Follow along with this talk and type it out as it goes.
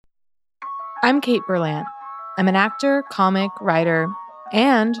I'm Kate Berlant. I'm an actor, comic, writer,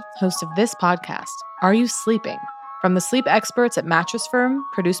 and host of this podcast, Are You Sleeping? From the sleep experts at Mattress Firm,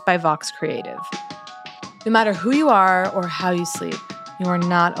 produced by Vox Creative. No matter who you are or how you sleep, you are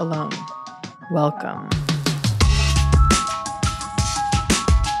not alone. Welcome.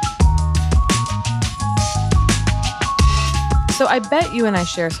 So I bet you and I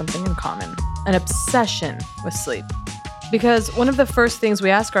share something in common, an obsession with sleep. Because one of the first things we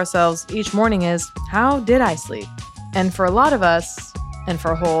ask ourselves each morning is, how did I sleep? And for a lot of us, and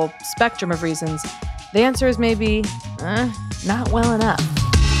for a whole spectrum of reasons, the answer is maybe, not well enough.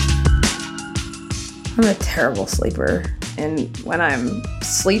 I'm a terrible sleeper. And when I'm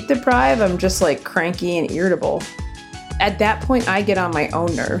sleep deprived, I'm just like cranky and irritable. At that point, I get on my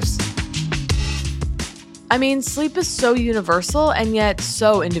own nerves. I mean, sleep is so universal and yet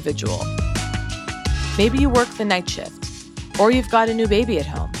so individual. Maybe you work the night shift, or you've got a new baby at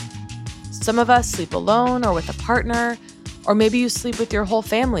home. Some of us sleep alone or with a partner, or maybe you sleep with your whole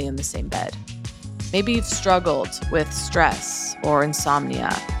family in the same bed. Maybe you've struggled with stress or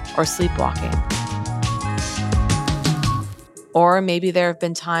insomnia or sleepwalking. Or maybe there have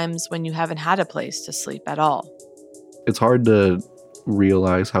been times when you haven't had a place to sleep at all. It's hard to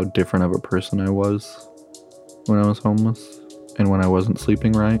realize how different of a person I was when I was homeless and when I wasn't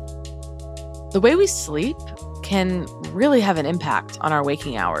sleeping right. The way we sleep can really have an impact on our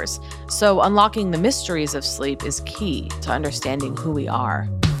waking hours. So unlocking the mysteries of sleep is key to understanding who we are.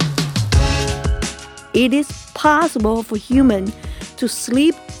 It is possible for humans to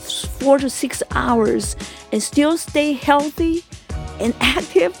sleep 4 to 6 hours and still stay healthy and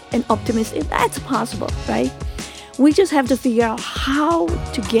active and optimistic. That's possible, right? We just have to figure out how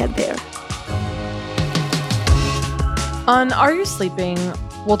to get there. On Are You Sleeping?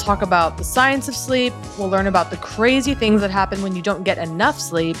 We'll talk about the science of sleep, we'll learn about the crazy things that happen when you don't get enough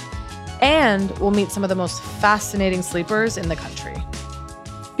sleep, and we'll meet some of the most fascinating sleepers in the country.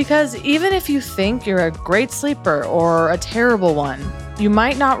 Because even if you think you're a great sleeper or a terrible one, you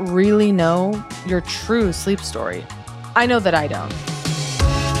might not really know your true sleep story. I know that I don't.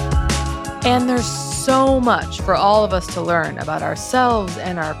 And there's so much for all of us to learn about ourselves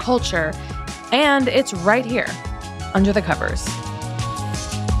and our culture, and it's right here, under the covers.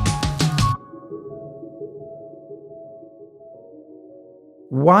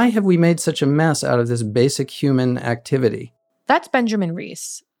 Why have we made such a mess out of this basic human activity? That's Benjamin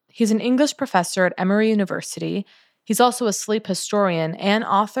Rees. He's an English professor at Emory University. He's also a sleep historian and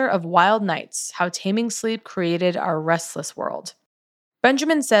author of Wild Nights: How Taming Sleep Created Our Restless World.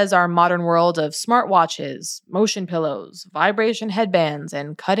 Benjamin says our modern world of smartwatches, motion pillows, vibration headbands,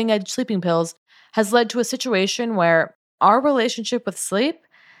 and cutting-edge sleeping pills has led to a situation where our relationship with sleep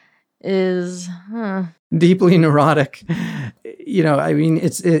is deeply neurotic.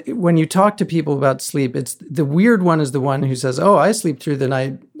 When you talk to people about sleep, it's the weird one is the one who says, "Oh, I sleep through the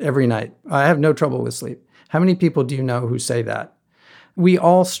night every night. I have no trouble with sleep." How many people do you know who say that? We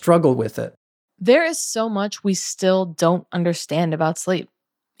all struggle with it. There is so much we still don't understand about sleep.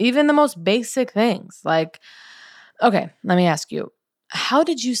 Even the most basic things like, okay, let me ask you, how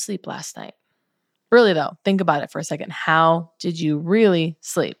did you sleep last night? Really though, think about it for a second. How did you really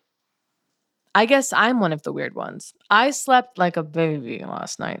sleep? I guess I'm one of the weird ones. I slept like a baby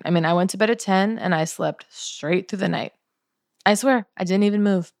last night. I went to bed at 10 and I slept straight through the night. I swear, I didn't even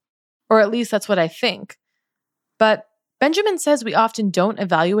move. Or at least that's what I think. But Benjamin says we often don't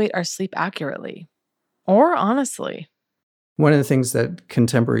evaluate our sleep accurately. Or honestly. One of the things that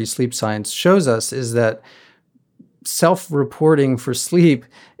contemporary sleep science shows us is that self-reporting for sleep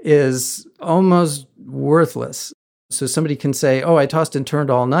is almost worthless. So somebody can say, "Oh, I tossed and turned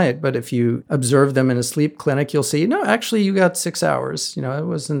all night," but if you observe them in a sleep clinic, you'll see, no, actually you got 6 hours.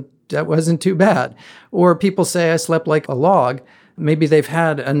 That wasn't too bad. Or people say, "I slept like a log." Maybe they've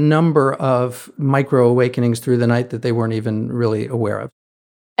had a number of micro awakenings through the night that they weren't even really aware of.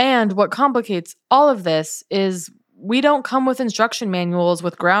 And what complicates all of this is we don't come with instruction manuals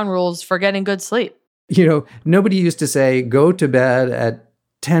with ground rules for getting good sleep. Nobody used to say, go to bed at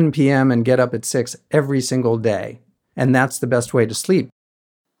 10 p.m. and get up at 6 every single day. And that's the best way to sleep.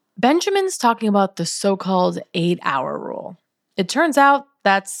 Benjamin's talking about the so-called 8-hour rule. It turns out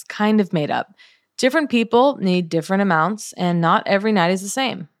that's kind of made up. Different people need different amounts, and not every night is the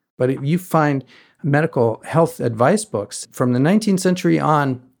same. But if you find medical health advice books from the 19th century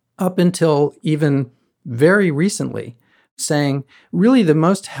on up until even very recently saying really the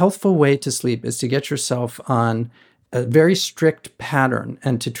most healthful way to sleep is to get yourself on a very strict pattern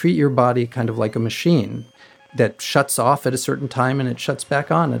and to treat your body kind of like a machine that shuts off at a certain time and it shuts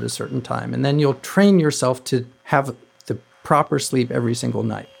back on at a certain time. And then you'll train yourself to have the proper sleep every single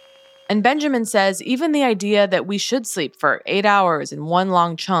night. And Benjamin says even the idea that we should sleep for 8 hours in one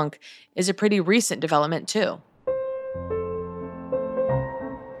long chunk is a pretty recent development, too.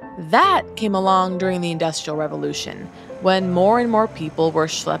 That came along during the Industrial Revolution, when more and more people were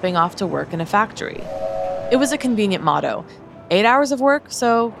schlepping off to work in a factory. It was a convenient motto. 8 hours of work,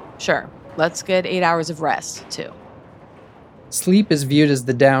 so sure, let's get 8 hours of rest, too. Sleep is viewed as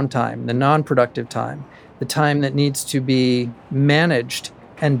the downtime, the non-productive time, the time that needs to be managed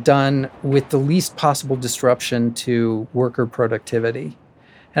and done with the least possible disruption to worker productivity.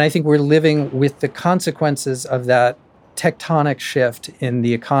 And I think we're living with the consequences of that tectonic shift in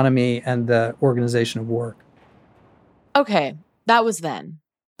the economy and the organization of work. Okay, that was then,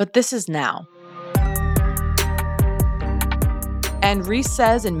 but this is now. And Reese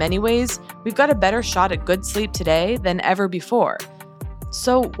says in many ways, we've got a better shot at good sleep today than ever before.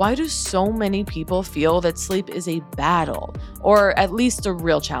 So why do so many people feel that sleep is a battle, or at least a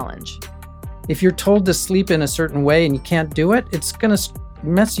real challenge? If you're told to sleep in a certain way and you can't do it, it's going to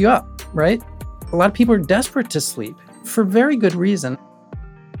mess you up, right? A lot of people are desperate to sleep for very good reason.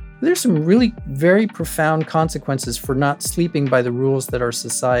 There's some really very profound consequences for not sleeping by the rules that our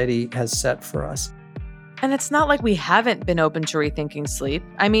society has set for us. And it's not like we haven't been open to rethinking sleep.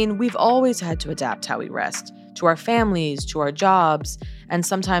 I mean, we've always had to adapt how we rest, to our families, to our jobs, and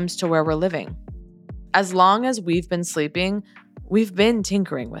sometimes to where we're living. As long as we've been sleeping, we've been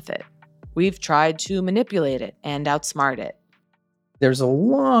tinkering with it. We've tried to manipulate it and outsmart it. There's a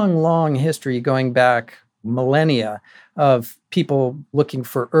long, long history going back millennia of people looking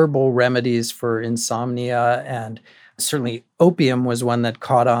for herbal remedies for insomnia, and certainly opium was one that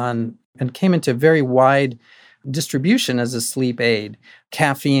caught on and came into very wide distribution as a sleep aid.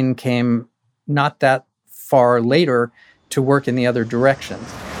 Caffeine came not that far later to work in the other directions.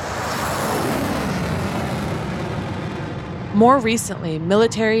 More recently,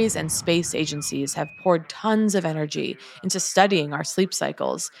 militaries and space agencies have poured tons of energy into studying our sleep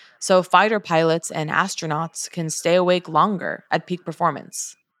cycles, so fighter pilots and astronauts can stay awake longer at peak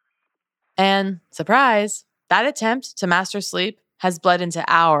performance. And, surprise, that attempt to master sleep has bled into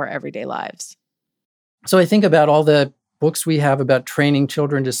our everyday lives. So I think about all the books we have about training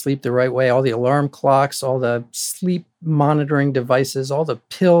children to sleep the right way, all the alarm clocks, all the sleep monitoring devices, all the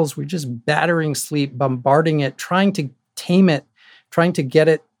pills. We're just battering sleep, bombarding it, trying to tame it, trying to get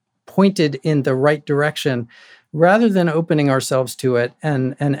it pointed in the right direction, rather than opening ourselves to it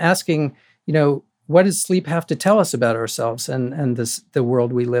and asking, what does sleep have to tell us about ourselves and the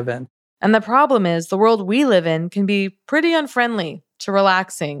world we live in? And the problem is the world we live in can be pretty unfriendly to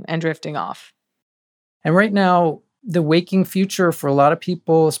relaxing and drifting off. And right now, the waking future for a lot of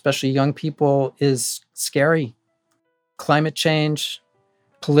people, especially young people, is scary. Climate change,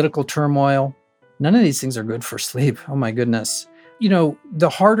 political turmoil, none of these things are good for sleep. Oh my goodness. The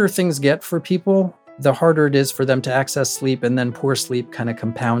harder things get for people, the harder it is for them to access sleep, and then poor sleep kind of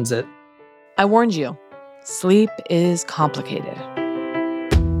compounds it. I warned you, sleep is complicated.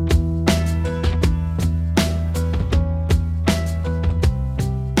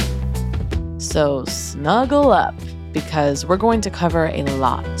 So snuggle up, because we're going to cover a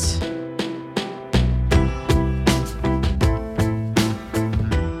lot.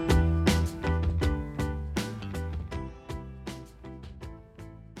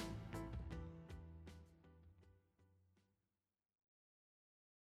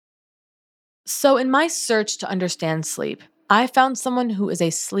 So in my search to understand sleep, I found someone who is a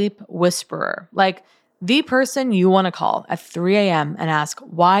sleep whisperer, like the person you want to call at 3 a.m. and ask,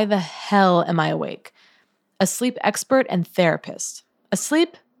 why the hell am I awake? A sleep expert and therapist. A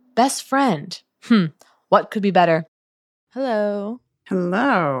sleep best friend. What could be better? Hello.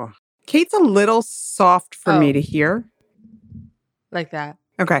 Hello. Kate's a little soft for me to hear. Like that.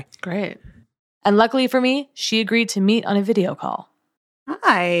 Okay. Great. And luckily for me, she agreed to meet on a video call.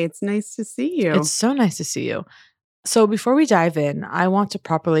 Hi, it's nice to see you. It's so nice to see you. So before we dive in, I want to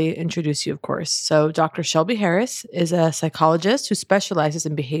properly introduce you, of course. So Dr. Shelby Harris is a psychologist who specializes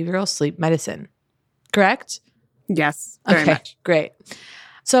in behavioral sleep medicine. Correct? Yes, very much. Great.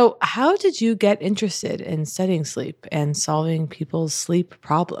 So how did you get interested in studying sleep and solving people's sleep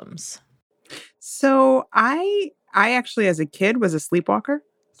problems? So I actually, as a kid, was a sleepwalker.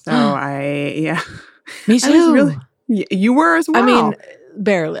 So Me too. I was you were as well. I mean,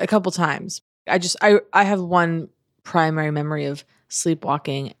 barely, a couple times. I have one primary memory of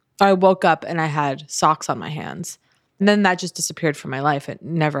sleepwalking. I woke up and I had socks on my hands. And then that just disappeared from my life. It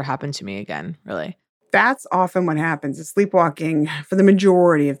never happened to me again, really. That's often what happens. Is sleepwalking, for the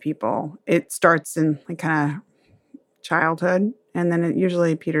majority of people, it starts in kind of childhood, and then it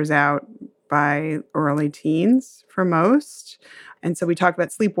usually peters out by early teens for most. And so we talk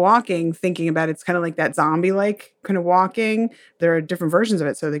about sleepwalking, thinking about it's kind of like that zombie-like kind of walking. There are different versions of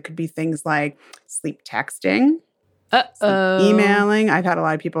it. So they could be things like sleep texting, Uh-oh. emailing. I've had a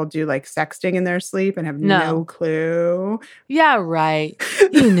lot of people do like sexting in their sleep and have no clue. Yeah, right.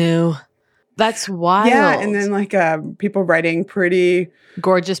 You knew. That's wild. Yeah, and then like people writing pretty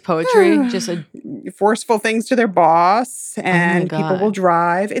gorgeous poetry, just forceful things to their boss, and people will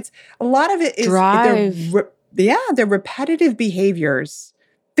drive. It's a lot of it is they're repetitive behaviors,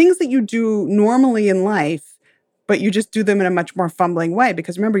 things that you do normally in life, but you just do them in a much more fumbling way.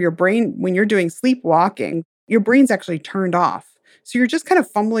 Because remember, your brain, when you're doing sleepwalking, your brain's actually turned off. So you're just kind of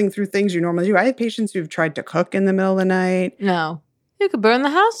fumbling through things you normally do. I have patients who've tried to cook in the middle of the night. No, you could burn the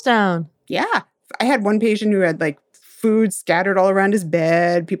house down. Yeah. I had one patient who had like food scattered all around his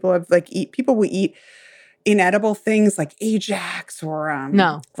bed. People will eat inedible things like Ajax or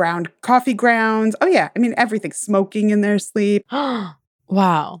ground coffee grounds. Oh yeah. I mean, everything, smoking in their sleep.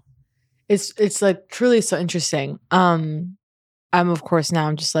 Wow. It's like truly so interesting. I'm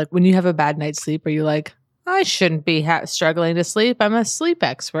just like, when you have a bad night's sleep, are you like, I shouldn't be struggling to sleep. I'm a sleep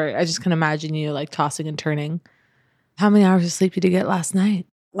expert. I just can imagine you like tossing and turning. How many hours of sleep did you get last night?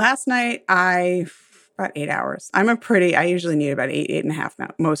 Last night, about 8 hours. I usually need about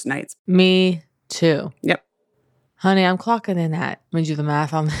 8.5 most nights. Me too. Yep. Honey, I'm clocking in at, let me do the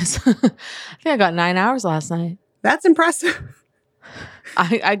math on this. I think I got 9 hours last night. That's impressive.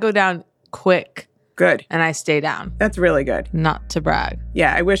 I go down quick. Good. And I stay down. That's really good. Not to brag.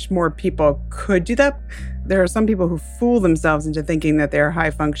 Yeah, I wish more people could do that. There are some people who fool themselves into thinking that they're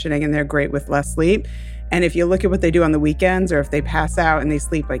high functioning and they're great with less sleep. And if you look at what they do on the weekends, or if they pass out and they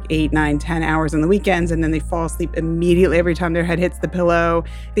sleep like 8, 9, 10 hours on the weekends, and then they fall asleep immediately every time their head hits the pillow,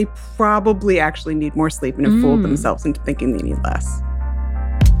 they probably actually need more sleep and have fooled themselves into thinking they need less.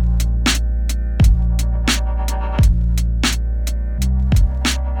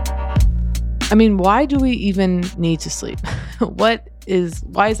 I mean, why do we even need to sleep? Why is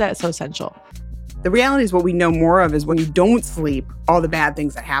that so essential? The reality is what we know more of is when you don't sleep, all the bad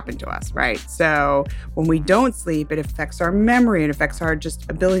things that happen to us, right? So when we don't sleep, it affects our memory. It affects our just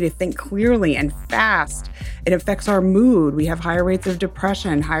ability to think clearly and fast. It affects our mood. We have higher rates of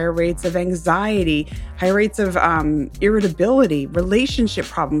depression, higher rates of anxiety, higher rates of irritability, relationship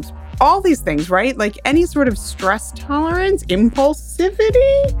problems, all these things, right? Like any sort of stress tolerance,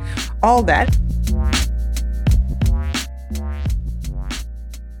 impulsivity, all that.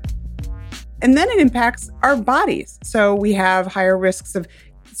 And then it impacts our bodies. So we have higher risks of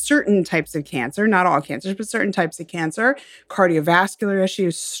certain types of cancer, not all cancers, but certain types of cancer, cardiovascular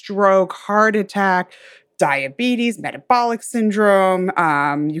issues, stroke, heart attack, diabetes, metabolic syndrome.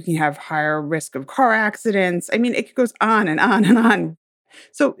 You can have higher risk of car accidents. I mean, it goes on and on and on.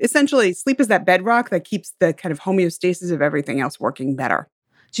 So essentially, sleep is that bedrock that keeps the kind of homeostasis of everything else working better.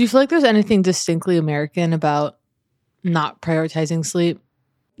 Do you feel like there's anything distinctly American about not prioritizing sleep?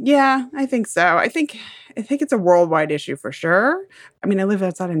 Yeah, I think so. I think it's a worldwide issue for sure. I mean, I live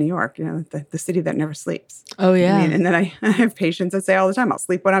outside of New York, the city that never sleeps. Oh, yeah. I mean, and then I have patients that say all the time, I'll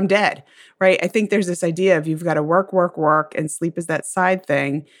sleep when I'm dead, right? I think there's this idea of you've got to work, and sleep is that side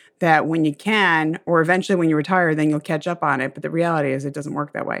thing that when you can, or eventually when you retire, then you'll catch up on it. But the reality is it doesn't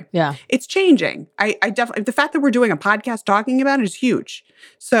work that way. Yeah. It's changing. I definitely, the fact that we're doing a podcast talking about it is huge.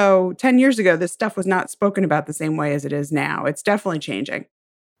 So 10 years ago, this stuff was not spoken about the same way as it is now. It's definitely changing.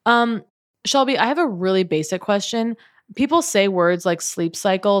 Shelby, I have a really basic question. People say words like sleep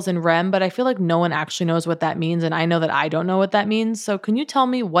cycles and REM, but I feel like no one actually knows what that means. And I know that I don't know what that means. So can you tell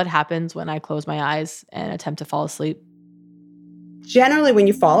me what happens when I close my eyes and attempt to fall asleep? Generally, when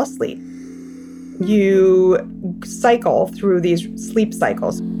you fall asleep, you cycle through these sleep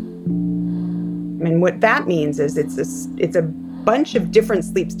cycles. And what that means is it's a bunch of different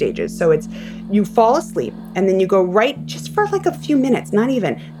sleep stages. So it's you fall asleep and then you go right just for like a few minutes, not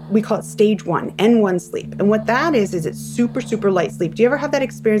even. We call it stage 1, N1 sleep. And what that is it's super, super light sleep. Do you ever have that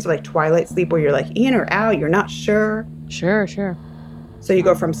experience of like twilight sleep where you're like in or out, you're not sure? Sure. So you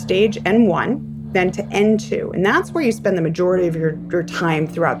go from stage N1 then to N2. And that's where you spend the majority of your time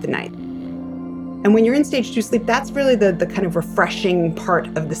throughout the night. And when you're in stage 2 sleep, that's really the kind of refreshing part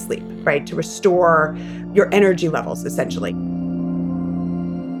of the sleep, right? To restore your energy levels, essentially.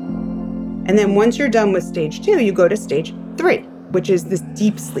 And then once you're done with stage 2, you go to stage 3, which is this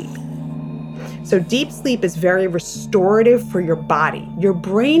deep sleep. So deep sleep is very restorative for your body. Your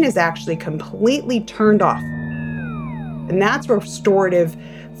brain is actually completely turned off. And that's restorative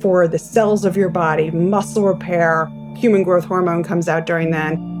for the cells of your body, muscle repair, human growth hormone comes out during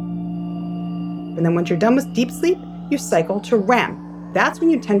then. And then once you're done with deep sleep, you cycle to REM. That's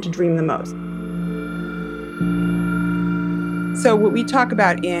when you tend to dream the most. So what we talk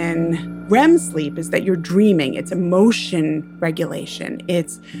about in REM sleep is that you're dreaming. It's emotion regulation.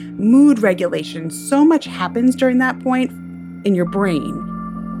 It's mood regulation. So much happens during that point in your brain.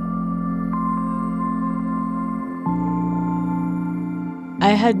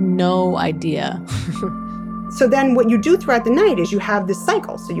 I had no idea. So then what you do throughout the night is you have this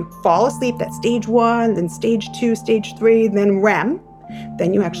cycle. So you fall asleep, that's stage 1, then stage 2, stage 3, then REM.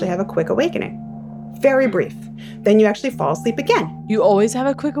 Then you actually have a quick awakening. Very brief. Then you actually fall asleep again. You always have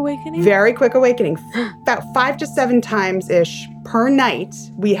a quick awakening? Very quick awakening. About 5 to 7 times-ish per night,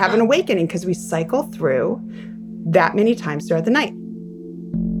 we have an awakening because we cycle through that many times throughout the night.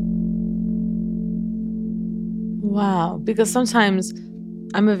 Wow. Because sometimes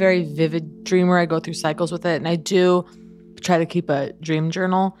I'm a very vivid dreamer. I go through cycles with it, and I do try to keep a dream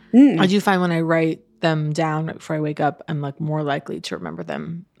journal. I do find when I write them down right before I wake up, I'm like more likely to remember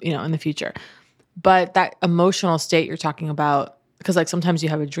them, in the future. But that emotional state you're talking about, because like sometimes you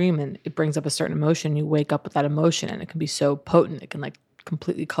have a dream and it brings up a certain emotion, you wake up with that emotion and it can be so potent. It can like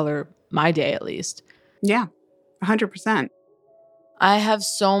completely color my day at least. Yeah, 100%. I have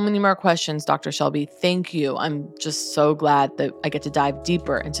so many more questions, Dr. Shelby. Thank you. I'm just so glad that I get to dive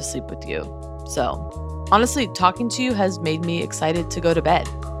deeper into sleep with you. So honestly, talking to you has made me excited to go to bed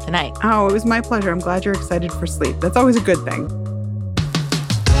tonight. Oh, it was my pleasure. I'm glad you're excited for sleep. That's always a good thing.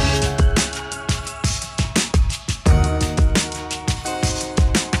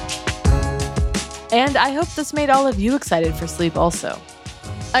 And I hope this made all of you excited for sleep also.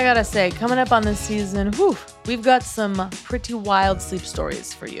 I gotta say, coming up on this season, we've got some pretty wild sleep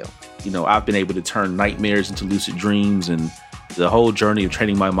stories for you. I've been able to turn nightmares into lucid dreams, and the whole journey of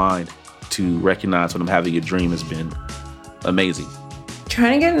training my mind to recognize when I'm having a dream has been amazing.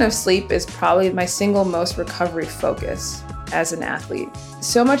 Trying to get enough sleep is probably my single most recovery focus as an athlete.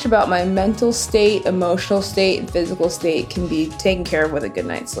 So much about my mental state, emotional state, and physical state can be taken care of with a good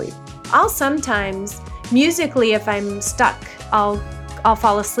night's sleep. I'll sometimes, musically, if I'm stuck, I'll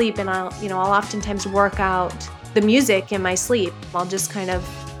fall asleep, and I'll oftentimes work out the music in my sleep. I'll just kind of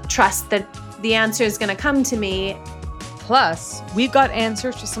trust that the answer is going to come to me. Plus, we've got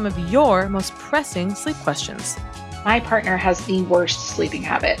answers to some of your most pressing sleep questions. My partner has the worst sleeping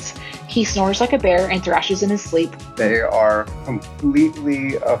habits. He snores like a bear and thrashes in his sleep. They are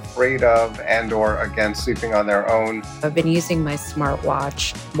completely afraid of and/or against sleeping on their own. I've been using my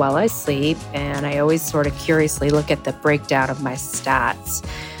smartwatch while I sleep, and I always sort of curiously look at the breakdown of my stats.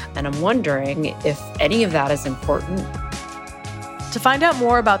 And I'm wondering if any of that is important. To find out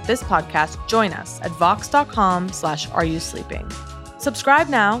more about this podcast, join us at vox.com/areyousleeping. Subscribe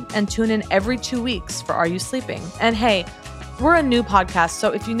now and tune in every 2 weeks for Are You Sleeping? And hey, we're a new podcast,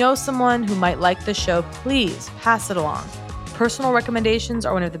 so if you know someone who might like the show, please pass it along. Personal recommendations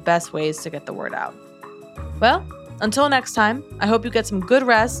are one of the best ways to get the word out. Well, until next time, I hope you get some good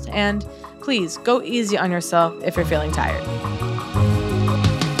rest, and please go easy on yourself if you're feeling tired.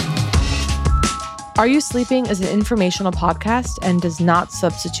 Are You Sleeping is an informational podcast and does not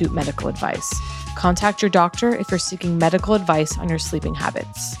substitute medical advice. Contact your doctor if you're seeking medical advice on your sleeping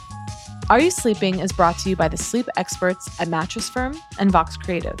habits. Are You Sleeping is brought to you by the sleep experts at Mattress Firm and Vox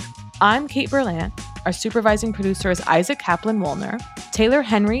Creative. I'm Kate Berlant. Our supervising producer is Isaac Kaplan-Wollner. Taylor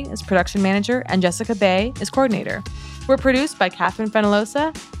Henry is production manager, and Jessica Bay is coordinator. We're produced by Catherine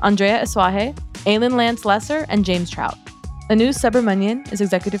Fenalosa, Andrea Iswahe, Aylin Lance Lesser, and James Trout. Anu Subramanian is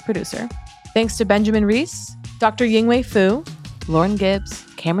executive producer. Thanks to Benjamin Reese, Dr. Yingwei Fu, Lauren Gibbs,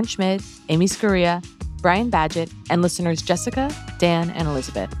 Cameron Schmidt, Amy Scuria, Brian Badgett, and listeners Jessica, Dan, and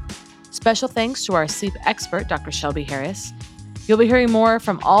Elizabeth. Special thanks to our sleep expert, Dr. Shelby Harris. You'll be hearing more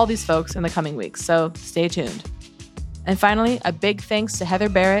from all these folks in the coming weeks, so stay tuned. And finally, a big thanks to Heather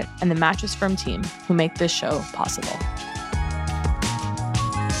Barrett and the Mattress Firm team who make this show possible.